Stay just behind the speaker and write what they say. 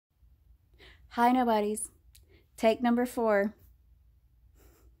Hi, nobodies. Take number 4.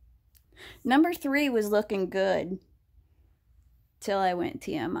 Number 3 was looking good till I went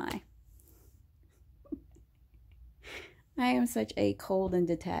TMI. I am such a cold and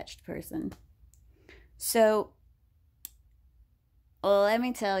detached person. So, let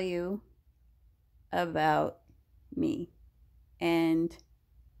me tell you about me and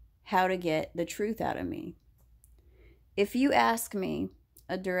how to get the truth out of me. If you ask me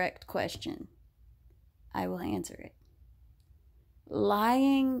a direct question, I will answer it.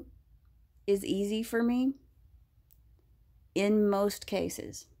 Lying is easy for me in most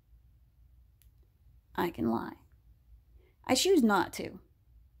cases. I can lie. I choose not to.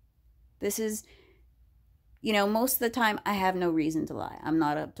 This is, most of the time I have no reason to lie. I'm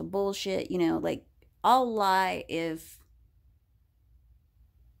not up to bullshit, like I'll lie if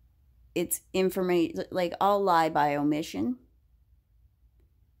it's information, like I'll lie by omission.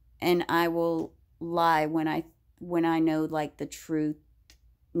 And I will lie when I know like the truth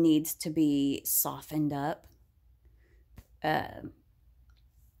needs to be softened up.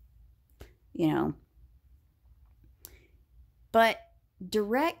 But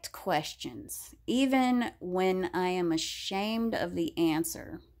direct questions, even when I am ashamed of the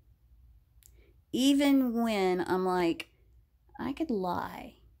answer, even when I'm like, I could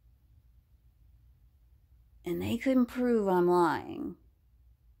lie and they couldn't prove I'm lying,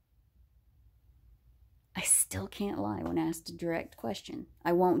 I still can't lie when asked a direct question.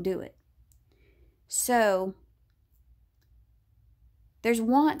 I won't do it. So, there's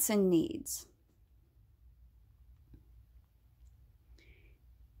wants and needs.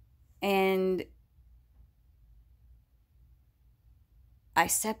 And I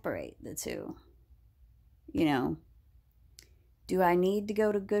separate the two. Do I need to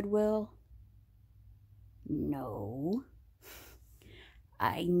go to Goodwill? No.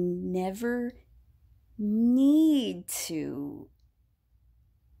 I never need to.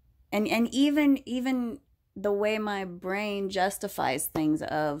 And even the way my brain justifies things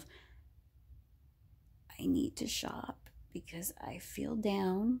of, I need to shop because I feel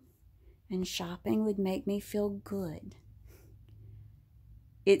down and shopping would make me feel good.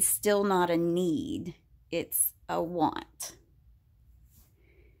 It's still not a need. It's a want.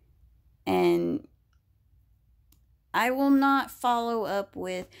 And I will not follow up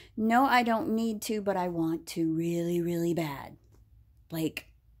with, no, I don't need to, but I want to really, really bad. Like,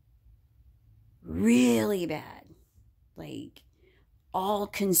 really bad. Like,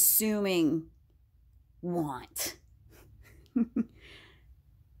 all-consuming want.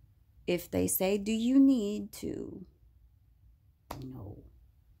 If they say, do you need to? No,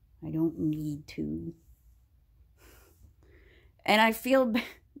 I don't need to. And I feel bad.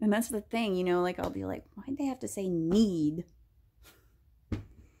 And that's the thing, like I'll be like, why'd they have to say need?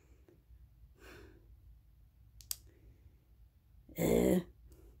 Because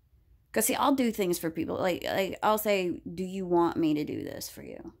see, I'll do things for people. Like I'll say, do you want me to do this for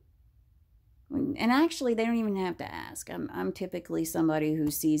you? And actually, they don't even have to ask. I'm typically somebody who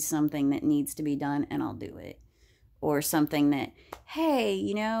sees something that needs to be done, and I'll do it. Or something that,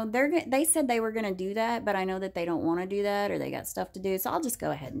 hey, they said they were going to do that, but I know that they don't want to do that, or they got stuff to do, so I'll just go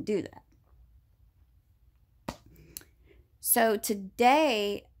ahead and do that. So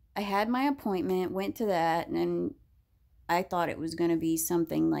today, I had my appointment, went to that, and I thought it was going to be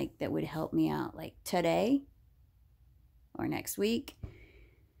something like that would help me out, like today or next week.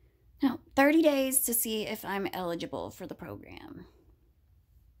 No, 30 days to see if I'm eligible for the program.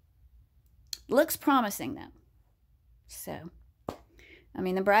 Looks promising, though. So,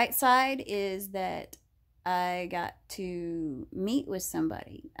 the bright side is that I got to meet with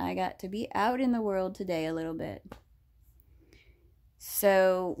somebody. I got to be out in the world today a little bit.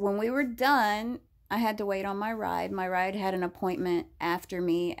 So, when we were done, I had to wait on my ride. My ride had an appointment after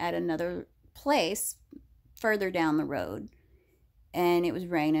me at another place further down the road. And it was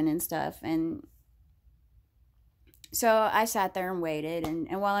raining and stuff. And so I sat there and waited, and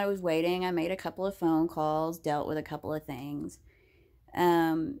while I was waiting, I made a couple of phone calls, dealt with a couple of things.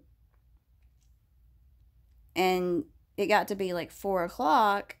 And it got to be like 4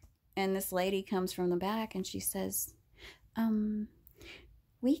 o'clock, and this lady comes from the back, and she says,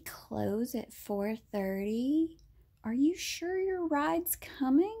 we close at 4:30. Are you sure your ride's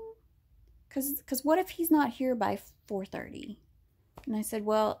coming? Because what if he's not here by 4:30? And I said,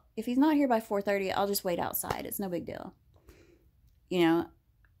 well, if he's not here by 4:30, I'll just wait outside. It's no big deal. I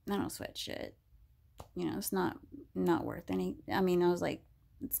don't sweat shit. It's not worth any. I was like,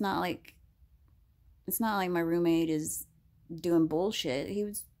 it's not like my roommate is doing bullshit. He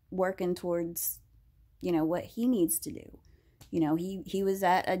was working towards, what he needs to do. He was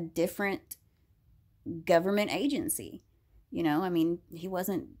at a different government agency. You know, I mean, he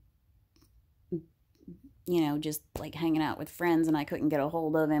wasn't, you know, just like hanging out with friends and I couldn't get a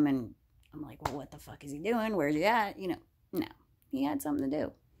hold of him. And I'm like, well, what the fuck is he doing? Where's he at? You know, no, he had something to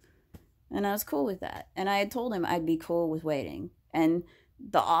do. And I was cool with that. And I had told him I'd be cool with waiting. And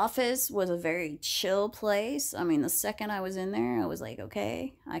the office was a very chill place. I mean, the second I was in there, I was like,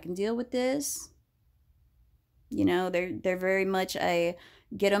 okay, I can deal with this. You know, they're very much a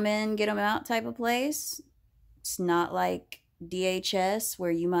get them in, get them out type of place. It's not like DHS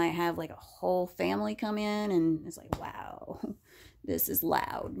where you might have like a whole family come in and it's like, wow, this is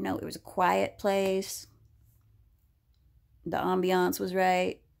loud. No, it was a quiet place. The ambiance was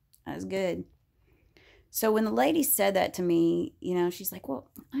right. That was good. So when the lady said that to me, you know, she's like, well,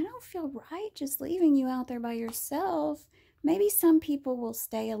 I don't feel right just leaving you out there by yourself. Maybe some people will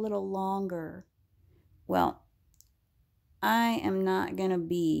stay a little longer. Well, I am not going to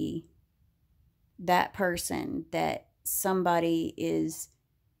be that person that somebody is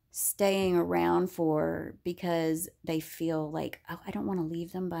staying around for because they feel like, oh, I don't want to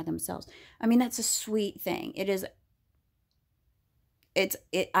leave them by themselves. I mean, that's a sweet thing.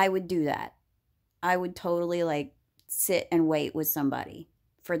 I would do that. I would totally like sit and wait with somebody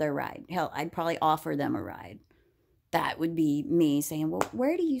for their ride. Hell, I'd probably offer them a ride. That would be me saying, well,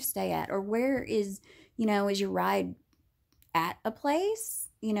 where do you stay at? Or where is, you know, is your ride at a place?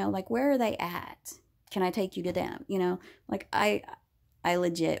 You know, like where are they at? Can I take you to them? You know, like I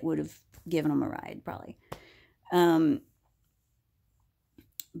legit would have given them a ride probably. But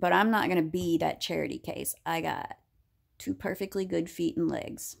I'm not going to be that charity case. I got 2 perfectly good feet and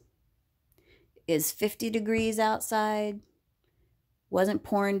legs. Is 50 degrees outside. Wasn't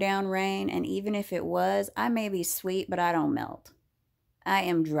pouring down rain. And even if it was, I may be sweet, but I don't melt. I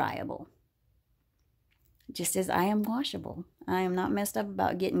am dryable. Just as I am washable. I am not messed up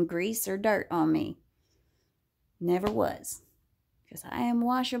about getting grease or dirt on me. Never was. Because I am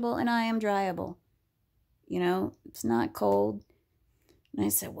washable and I am dryable. You know, it's not cold. And I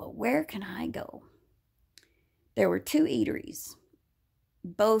said, well, where can I go? There were 2 eateries,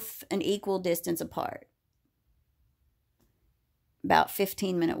 both an equal distance apart. About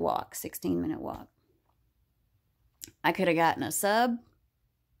 15-minute walk, 16-minute walk. I could have gotten a sub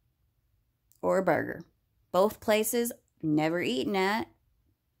or a burger. Both places, never eaten at,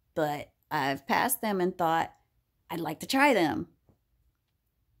 but I've passed them and thought, I'd like to try them.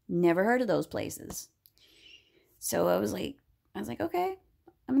 Never heard of those places. So I was like, okay,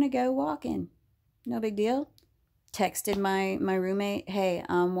 I'm going to go walking. No big deal. Texted my roommate, hey,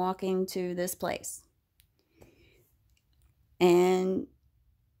 I'm walking to this place. And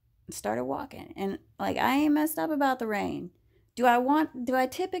started walking. And like, I ain't messed up about the rain. Do I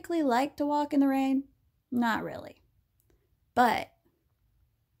typically like to walk in the rain? Not really. But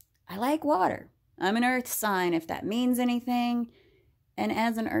I like water. I'm an earth sign, if that means anything. And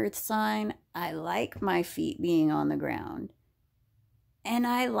as an earth sign, I like my feet being on the ground. And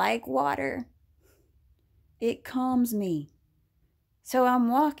I like water. It calms me. So I'm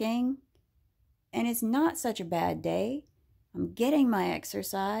walking, and it's not such a bad day. I'm getting my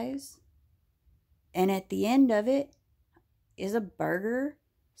exercise. And at the end of it is a burger,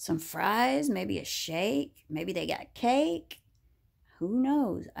 some fries, maybe a shake. Maybe they got cake. Who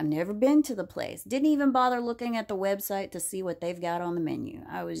knows? I've never been to the place. Didn't even bother looking at the website to see what they've got on the menu.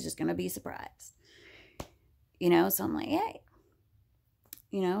 I was just going to be surprised. You know, so I'm like, hey.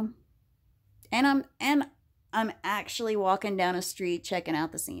 You know, and I'm actually walking down a street checking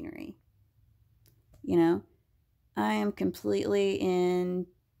out the scenery. You know, I am completely in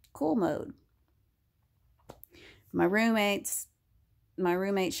cool mode. My roommate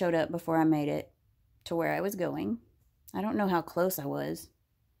showed up before I made it to where I was going. I don't know how close I was.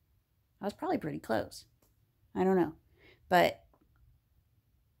 I was probably pretty close. I don't know. But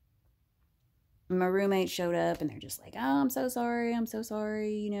my roommate showed up and they're just like, oh, I'm so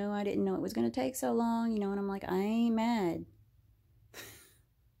sorry. You know, I didn't know it was going to take so long, you know, and I'm like, I ain't mad.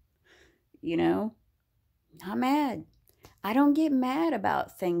 You know, not mad. I don't get mad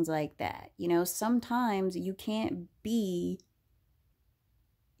about things like that. You know, sometimes you can't be,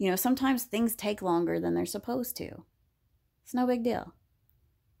 you know, sometimes things take longer than they're supposed to. It's no big deal.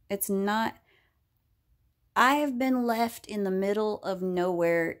 It's not. I have been left in the middle of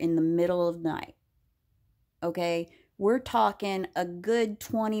nowhere in the middle of night. Okay? We're talking a good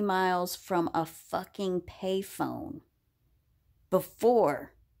 20 miles from a fucking payphone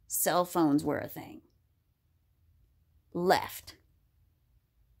before cell phones were a thing. Left.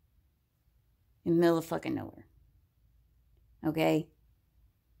 In the middle of fucking nowhere. Okay?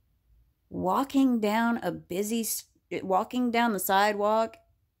 Walking down the sidewalk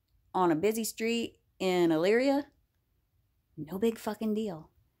on a busy street in Elyria, no big fucking deal.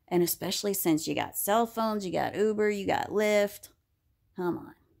 And especially since you got cell phones, you got Uber, you got Lyft. Come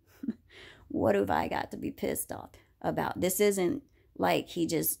on. What have I got to be pissed off about? This isn't like he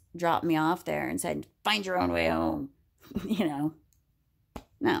just dropped me off there and said, find your own way home. You know?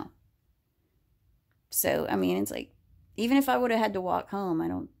 No. So, I mean, it's like, even if I would have had to walk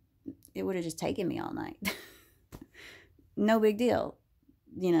home, it would have just taken me all night. No big deal,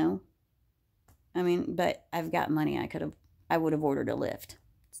 you know? I mean, but I've got money. I would have ordered a Lyft.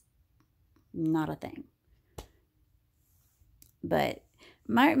 Not a thing. But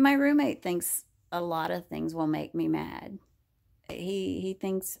my roommate thinks a lot of things will make me mad. He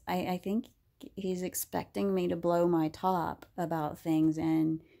thinks, I think he's expecting me to blow my top about things,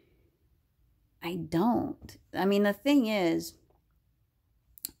 and I don't. I mean, the thing is,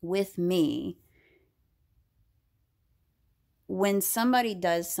 with me, when somebody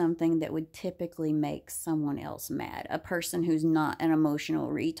does something that would typically make someone else mad, a person who's not an emotional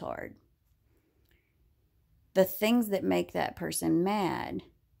retard, the things that make that person mad,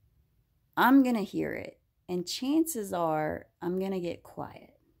 I'm going to hear it. And chances are I'm going to get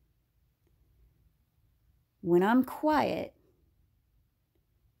quiet. When I'm quiet,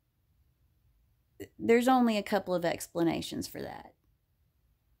 there's only a couple of explanations for that.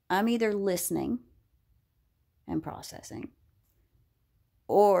 I'm either listening and processing,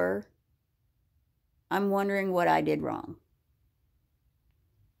 or I'm wondering what I did wrong.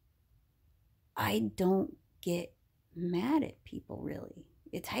 I don't get mad at people, really.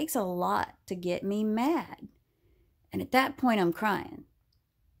 It takes a lot to get me mad. And at that point, I'm crying.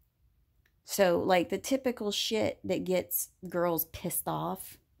 So, like, the typical shit that gets girls pissed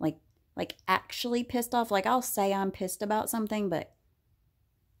off, like actually pissed off, like, I'll say I'm pissed about something, but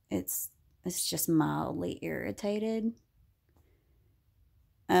it's just mildly irritated.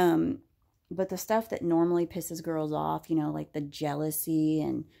 But the stuff that normally pisses girls off, you know, like the jealousy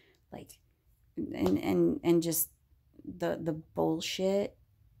and like and just the bullshit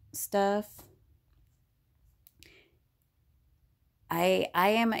stuff. I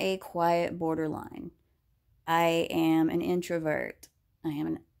am a quiet borderline. I am an introvert. I am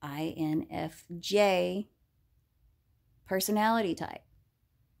an INFJ personality type.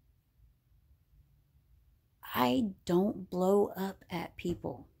 I don't blow up at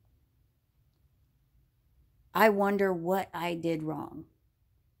people. I wonder what I did wrong.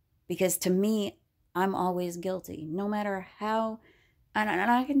 Because to me, I'm always guilty. No matter how, and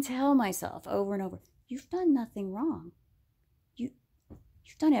I can tell myself over and over, you've done nothing wrong.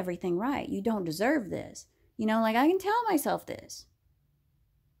 You've done everything right. You don't deserve this. You know, like, I can tell myself this.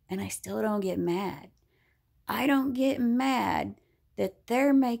 And I still don't get mad. I don't get mad that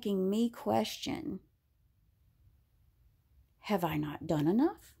they're making me question, have I not done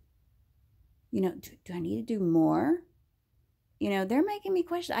enough? You know, do I need to do more? You know, they're making me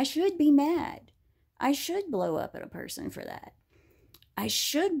question. I should be mad. I should blow up at a person for that. I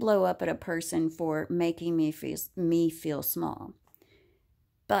should blow up at a person for making me feel small.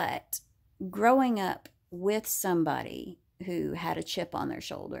 But growing up with somebody who had a chip on their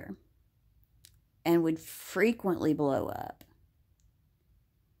shoulder and would frequently blow up,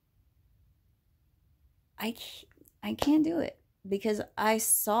 I can't do it because I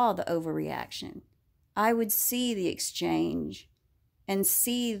saw the overreaction. I would see the exchange and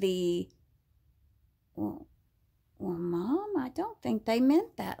see the, well, Mom, I don't think they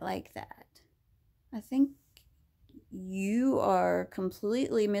meant that like that. I think you are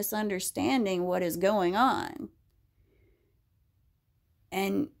completely misunderstanding what is going on.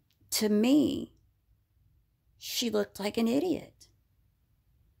 And to me, she looked like an idiot.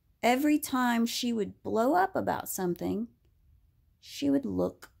 Every time she would blow up about something, she would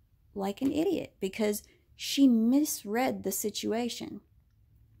look like an idiot because she misread the situation.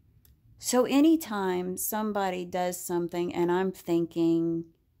 So anytime somebody does something and I'm thinking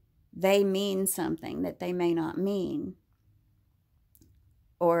they mean something that they may not mean,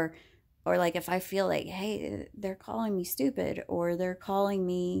 or like if I feel like, hey, they're calling me stupid, or they're calling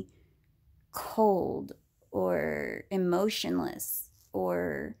me cold or emotionless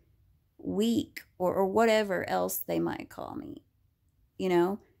or weak, or whatever else they might call me, you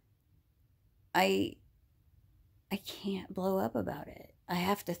know, I can't blow up about it. I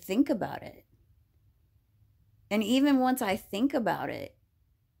have to think about it. And even once I think about it,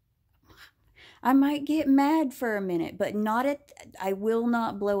 I might get mad for a minute, but I will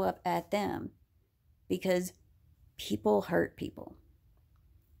not blow up at them because people hurt people.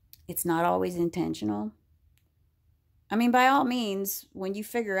 It's not always intentional. I mean, by all means, when you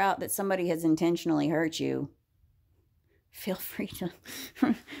figure out that somebody has intentionally hurt you, feel free to,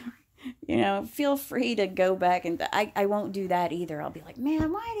 feel free to go back and I won't do that either. I'll be like,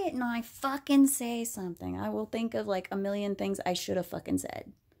 man, why didn't I fucking say something? I will think of like a million things I should have fucking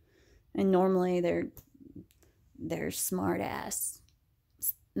said. And normally they're smart ass,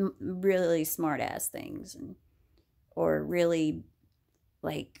 really smart ass things, or really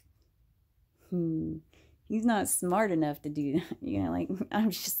like, he's not smart enough to do that. Like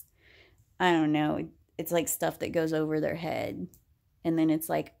I don't know. It's like stuff that goes over their head. And then it's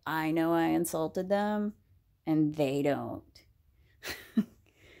like, I know I insulted them and they don't.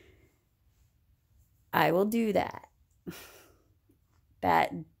 I will do that.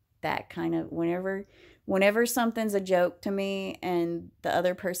 That kind of, whenever something's a joke to me and the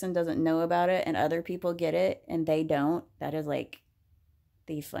other person doesn't know about it and other people get it and they don't, that is like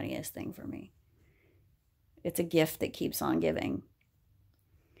the funniest thing for me. It's a gift that keeps on giving.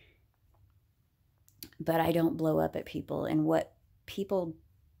 But I don't blow up at people and what people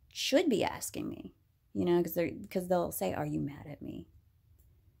should be asking me, because they'll say, are you mad at me?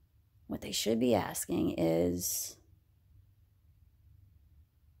 What they should be asking is,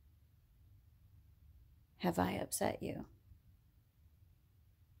 have I upset you?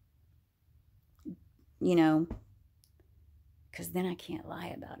 Because then I can't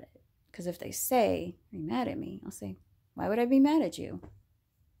lie about it. Because if they say, are you mad at me? I'll say, why would I be mad at you?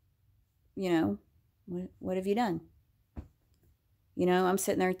 What have you done? I'm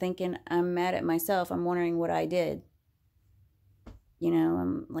sitting there thinking, I'm mad at myself. I'm wondering what I did.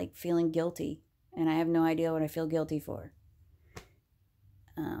 I'm like feeling guilty and I have no idea what I feel guilty for.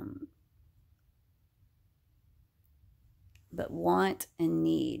 But want and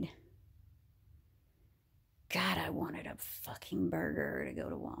need. God, I wanted a fucking burger to go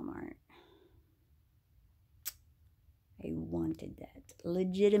to Walmart. I wanted that.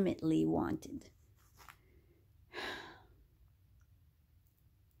 Legitimately wanted.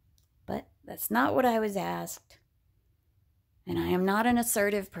 But that's not what I was asked. And I am not an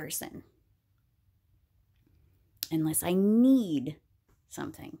assertive person. Unless I need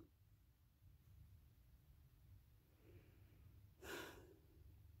something.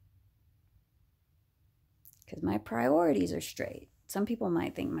 Because my priorities are straight. Some people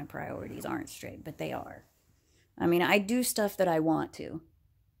might think my priorities aren't straight, but they are. I mean, I do stuff that I want to.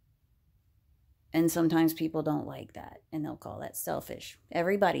 And sometimes people don't like that. And they'll call that selfish.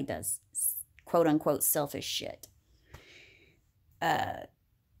 Everybody does quote unquote selfish shit.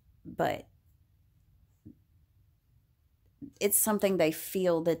 But it's something they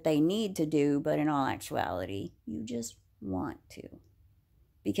feel that they need to do. But in all actuality, you just want to.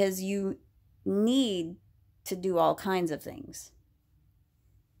 Because you need to do all kinds of things.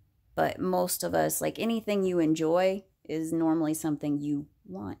 But most of us, like anything you enjoy, is normally something you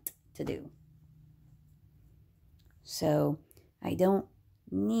want to do. So I don't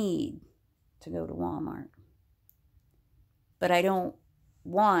need to go to Walmart. But I don't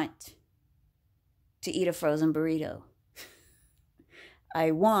want to eat a frozen burrito. I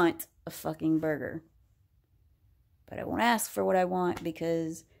want a fucking burger. But I won't ask for what I want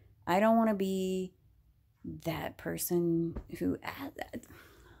because I don't want to be that person who...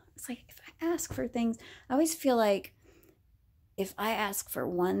 It's like if I ask for things, I always feel like if I ask for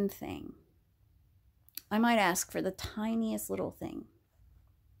one thing, I might ask for the tiniest little thing.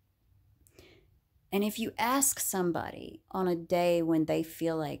 And if you ask somebody on a day when they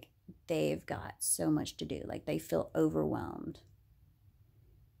feel like they've got so much to do, like they feel overwhelmed,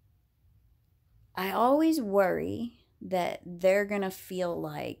 I always worry that they're going to feel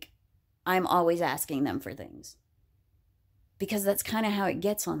like I'm always asking them for things. Because that's kind of how it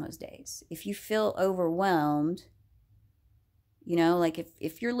gets on those days. If you feel overwhelmed, like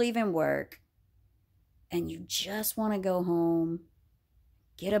if you're leaving work and you just want to go home,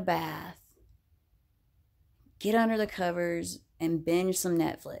 get a bath, get under the covers, and binge some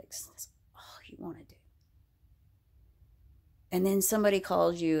Netflix. That's all you want to do. And then somebody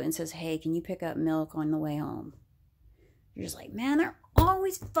calls you and says, hey, can you pick up milk on the way home? You're just like, man, they're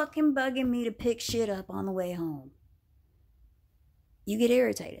always fucking bugging me to pick shit up on the way home. You get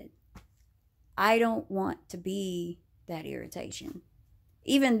irritated. I don't want to be that irritation.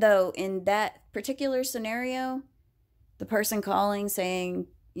 Even though in that particular scenario, the person calling saying,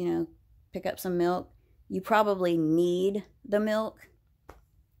 pick up some milk, you probably need the milk.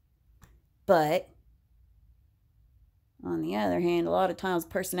 But on the other hand, a lot of times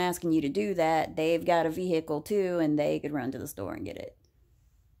the person asking you to do that, they've got a vehicle too, and they could run to the store and get it.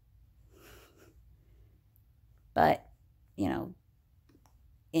 But,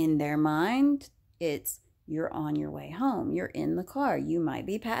 in their mind, it's you're on your way home. You're in the car. You might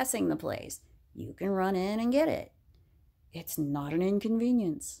be passing the place. You can run in and get it. It's not an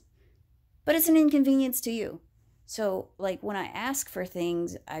inconvenience. but it's an inconvenience to you. So, like, when I ask for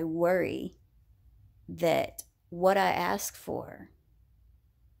things, I worry that what I ask for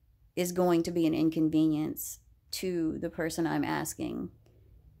is going to be an inconvenience to the person I'm asking,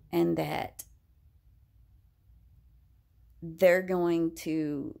 and that they're going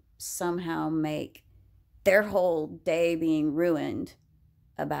to somehow make their whole day being ruined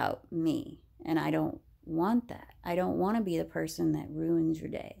about me. And I don't want that. I don't want to be the person that ruins your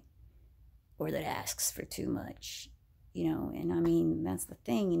day or that asks for too much, And I mean, that's the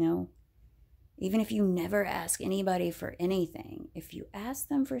thing, Even if you never ask anybody for anything, if you ask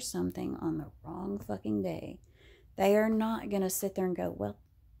them for something on the wrong fucking day, they are not going to sit there and go, well,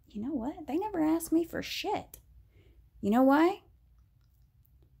 you know what? They never asked me for shit. You know why?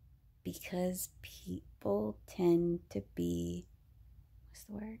 Because people tend to be, what's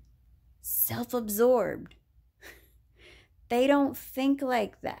the word? Self-absorbed. They don't think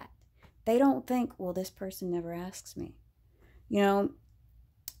like that. They don't think, well, this person never asks me.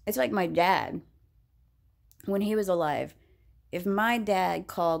 It's like my dad. When he was alive, if my dad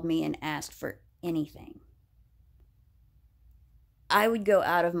called me and asked for anything, I would go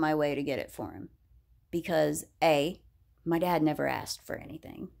out of my way to get it for him. Because A, my dad never asked for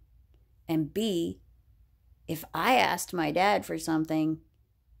anything. And B, if I asked my dad for something,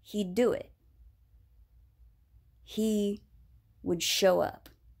 he'd do it. He would show up.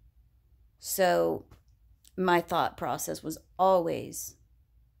 So my thought process was always,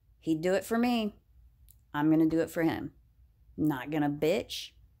 he'd do it for me, I'm going to do it for him. Not going to bitch.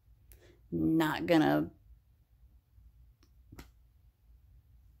 Not going to...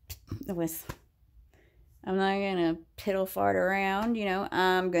 I'm not going to piddle fart around,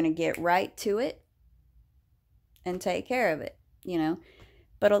 I'm going to get right to it and take care of it,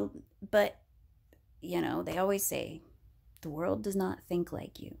 But, they always say, the world does not think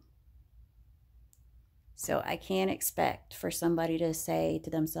like you. So I can't expect for somebody to say to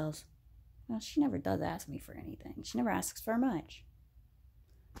themselves, well, she never does ask me for anything. She never asks for much.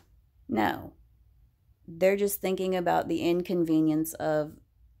 No. They're just thinking about the inconvenience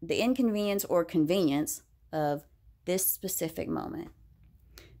or convenience of this specific moment.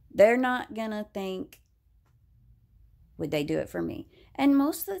 They're not going to think, would they do it for me? And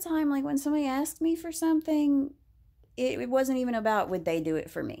most of the time, like when somebody asks me for something, it wasn't even about would they do it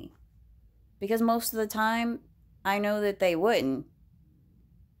for me. Because most of the time, I know that they wouldn't.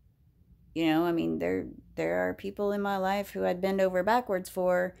 There are people in my life who I'd bend over backwards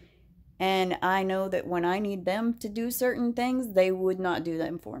for, and I know that when I need them to do certain things, they would not do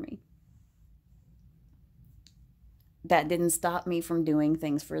them for me. That didn't stop me from doing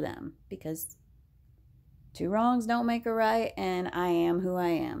things for them, because two wrongs don't make a right, and I am who I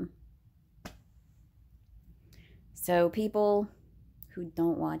am. So people who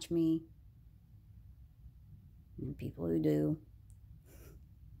don't watch me, and people who do,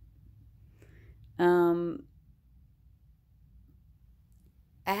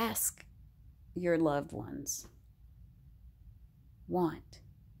 ask your loved ones. Want.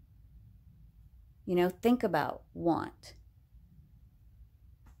 Think about want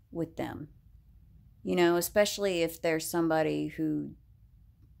with them. Especially if there's somebody who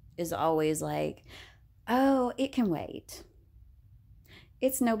is always like, oh, it can wait.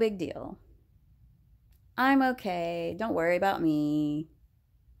 It's no big deal. I'm okay. Don't worry about me.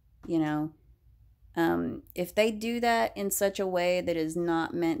 If they do that in such a way that is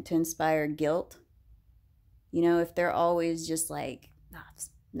not meant to inspire guilt, if they're always just like, it's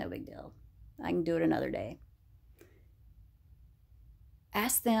no big deal, I can do it another day.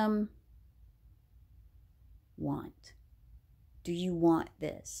 Ask them, want. Do you want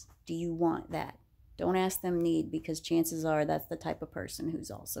this? Do you want that? Don't ask them need, because chances are that's the type of person who's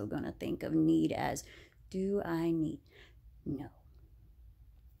also going to think of need as, do I need? No.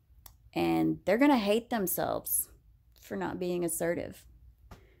 And they're going to hate themselves for not being assertive.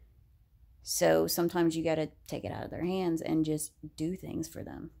 So sometimes you got to take it out of their hands and just do things for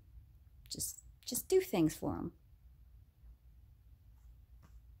them. Just do things for them.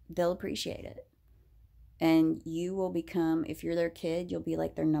 They'll appreciate it. And you will become, if you're their kid, you'll be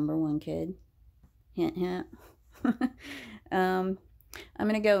like their number one kid. Hint, hint. I'm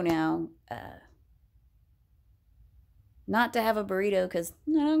going to go now. Not to have a burrito because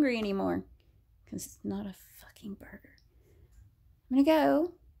I'm not hungry anymore. Because it's not a fucking burger. I'm going to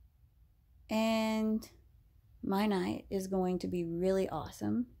go. And my night is going to be really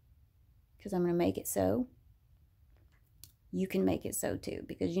awesome. Because I'm going to make it so. You can make it so too.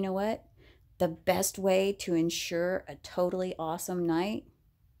 Because you know what? The best way to ensure a totally awesome night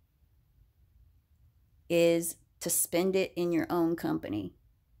is to spend it in your own company.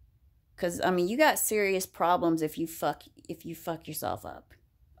 Because, I mean, you got serious problems if you fuck yourself up.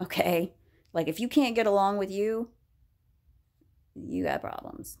 Okay? Like, if you can't get along with you, you got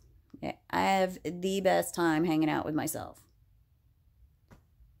problems. Yeah, I have the best time hanging out with myself.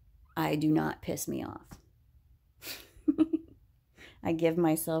 I do not piss me off. I give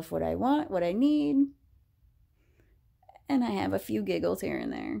myself what I want, what I need, and I have a few giggles here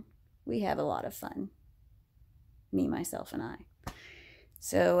and there. We have a lot of fun. Me, myself, and I.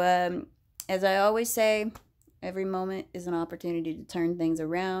 So, as I always say, every moment is an opportunity to turn things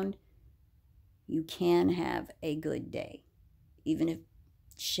around. You can have a good day, even if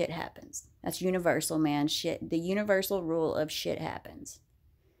shit happens. That's universal, man. Shit, the universal rule of shit happens.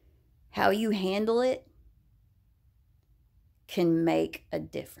 How you handle it can make a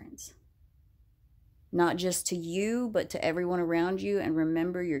difference. Not just to you, but to everyone around you. And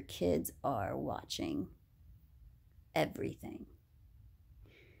remember, your kids are watching everything.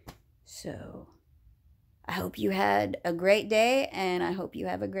 So, I hope you had a great day, and I hope you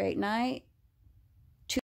have a great night.